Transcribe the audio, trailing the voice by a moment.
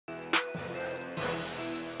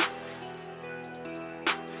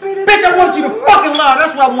Bitch, I want you to fucking lie.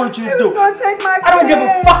 That's what I wanted you to do. Gonna take my I don't give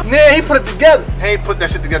a fuck. Nah, he put it together. He ain't put that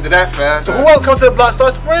shit together that fast. So who else comes to the block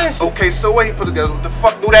starts spraying shit? Okay, so what he put together? What the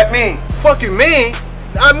fuck do that mean? Fuck you mean?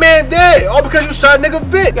 That man dead. All because you shot a nigga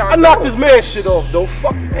bitch. I knocked his man shit off though.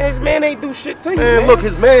 Fuck you. Man, his man ain't do shit to you, Man, look,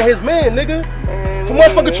 his man, nigga. Some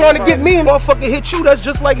motherfucker trying to get me, motherfucker hit you, that's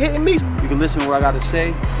just like hitting me. You can listen to what I got to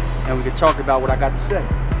say, and we can talk about what I got to say.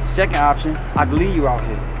 Second option, I can leave you out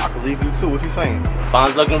here. I can leave you too. What you saying?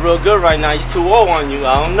 Bond's looking real good right now. He's too old on you.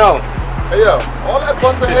 I don't know. Hey yo, all that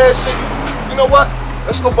busting head shit, you know what?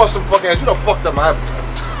 Let's go bust some fucking ass. You done fucked up my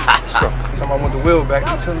appetite. Let's go. Time I want the will back.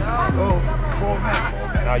 I'm telling you, go back.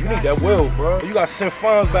 Nah, you need that will, bro. You gotta send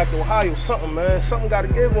funds back to Ohio, something, man. Something gotta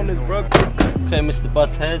give on this, bro. Okay, Mr.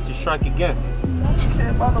 Busthead, you strike again. You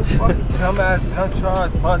can't buy no fucking dumbass,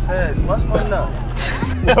 uncharged bust heads. What's my nut?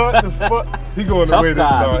 What the fuck? He going Tough away this guy.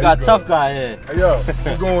 time. You got a tough guy here. Hey, yo,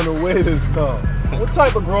 he going away this time. What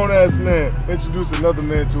type of grown ass man introduce another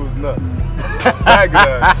man to his nuts? Faggot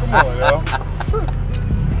ass. Come on, yo.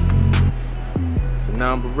 It's a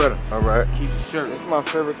non-Beretta. All right. Keep your shirt. It's my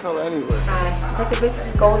favorite color anyway. Hi, Detective Briggs, this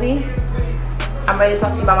is Goldie. I'm ready to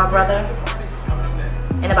talk to you about my brother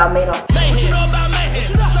and about Madoff. What you know about Mayhem?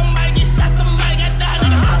 Somebody get shot, somebody got died.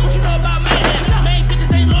 What you know about